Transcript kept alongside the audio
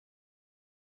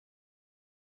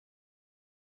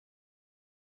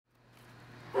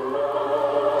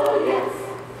Oh, yes,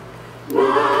 my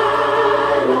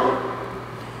Lord.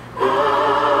 Oh,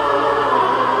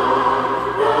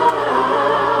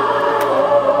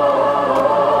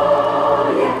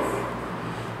 yes,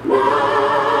 my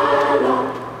Lord.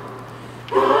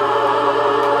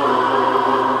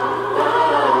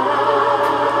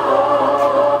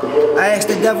 I asked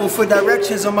the devil for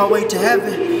directions on my way to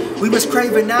heaven. We was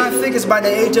craving 9 figures by the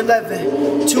age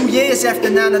 11. 2 years after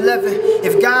 9/11.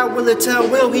 If God will tell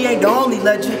Will, he ain't the only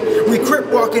legend. We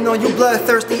crip walking on you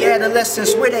bloodthirsty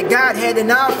adolescents. Swear that God had an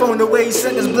iPhone the way he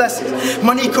sent his blessings.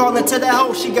 Money calling to that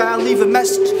hoe, she gotta leave a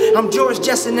message. I'm George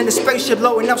Jetson in the spaceship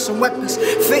loading up some weapons.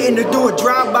 Fitting to do a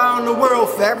drive-by on the world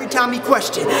for every time he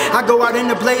question. I go out in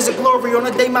the blaze of glory on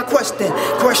the day my question.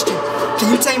 Can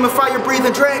you tame a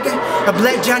fire-breathing dragon? A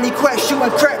black Johnny Quest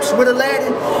shooting craps with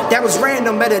Aladdin? That was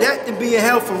random, better that than being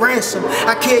held for ransom.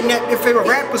 I kidnapped your favorite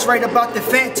rappers right about the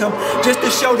Phantom, just to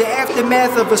show the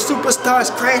aftermath of a superstar's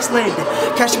crash landing.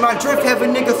 Catch my drift, have a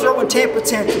nigga throwing temper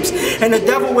tantrums. And the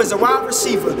devil is a wide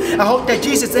receiver. I hope that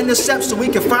Jesus intercepts so we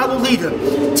can follow leader.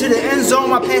 To the end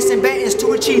zone, I'm passing battens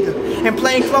to a cheater. In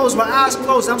plain clothes, my eyes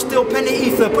closed, I'm still penning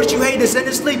ether. Put you haters in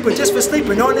the sleeper just for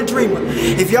sleeping on the dreamer.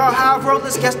 If y'all high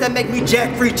rollers, guess that make me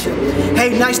Jack Reacher.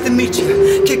 Hey, nice to meet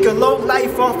you. Kick a low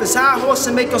life off his high horse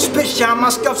and make him spit shine my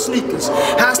scuffed sneakers.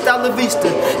 Hostile La Vista.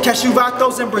 Catch you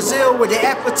vatos in Brazil with the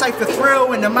appetite for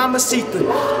thrill and the mamacita.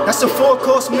 That's a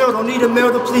 4-course meal, don't need a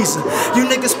meal to please her. You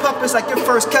niggas puppets like your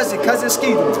first cousin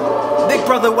Skeeter. Big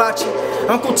brother watching.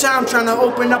 Uncle Tom trying to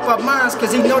open up our minds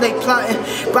cause he know they plotting.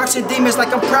 Boxing demons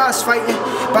like I'm prize fighting.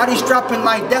 Bodies dropping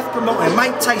like death promoting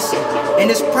Mike Tyson. In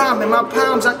his prime, in my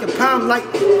palms I can palm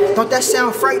lightning. Don't that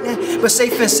sound frightening? But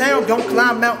safe and sound, don't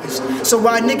climb mountains. So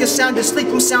while niggas sound asleep,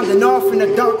 I'm sounding off in the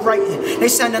dark writing. They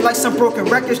sounding like some broken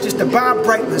records just to buy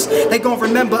brightness. They gon'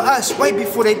 remember us way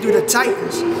before they do the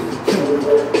Titans.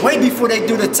 Way before they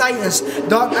do the Titans.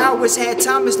 Dark hours had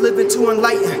Thomas living to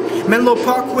enlighten. Menlo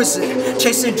Park wizard,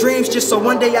 chasing dreams just so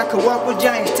one day I could walk with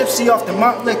giants, tipsy off the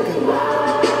malt liquor.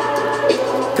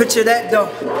 Picture that though.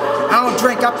 I don't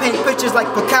drink, I paint pictures like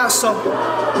Picasso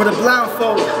with a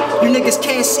blindfold. You niggas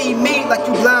can't see me like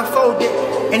you blindfolded.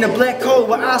 In a black hole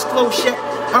with eyes closed shut.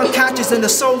 Unconscious in the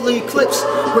solar eclipse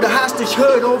with a hostage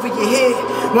hood over your head.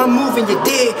 One move and you're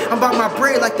dead. I'm about my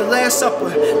bread like the Last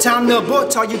Supper. Time to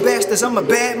abort all you bastards, I'm a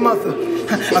bad mother.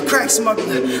 A crack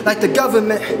smuggler like the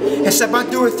government. Except I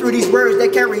do it through these words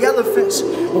that carry elephants.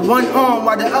 With one arm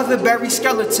while the other bury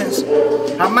skeletons.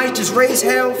 I might just raise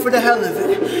hell for the hell of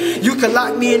it. You can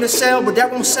lock me in a cell but that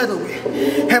won't settle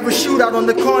it. Have a shootout on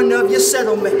the corner of your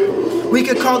settlement. We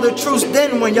could call it truce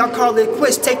then when y'all call it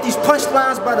quits. Take these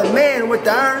punchlines by the man with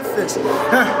the iron fist.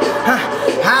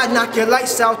 I'd knock your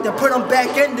lights out then put them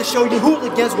back in to show you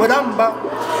hooligans what I'm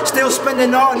about. Still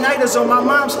spending all-nighters on my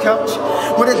mom's couch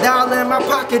with $1 in my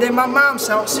pocket in my mom's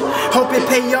house. Hope it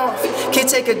pay off. Can't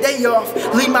take a day off.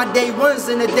 Leave my day ones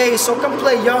in the day, so come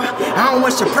play y'all. I don't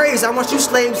want your praise, I want you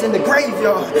slaves in the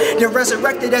graveyard. Then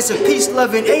resurrected as a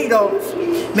peace-loving Adolf.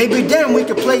 Maybe then we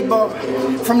could play ball.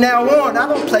 From now on, I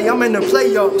don't play, I'm in the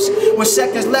playoffs. When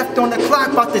seconds left on the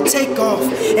clock, about to take off.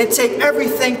 And take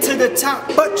everything to the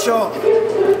top but y'all.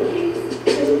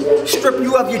 Strip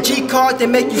you of your G card,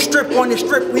 then make you strip on the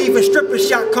strip. We even strip a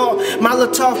shot call.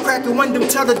 Molotov crack a window,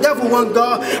 tell the devil one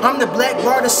guard. I'm the black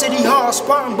bar to City Hall,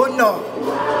 Spartan but no.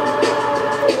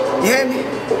 You hear me?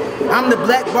 I'm the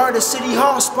black bar to City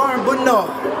Hall, Spartan but no.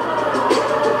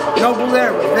 Noble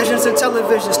Era, Visions and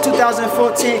Televisions,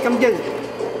 2014, come get it.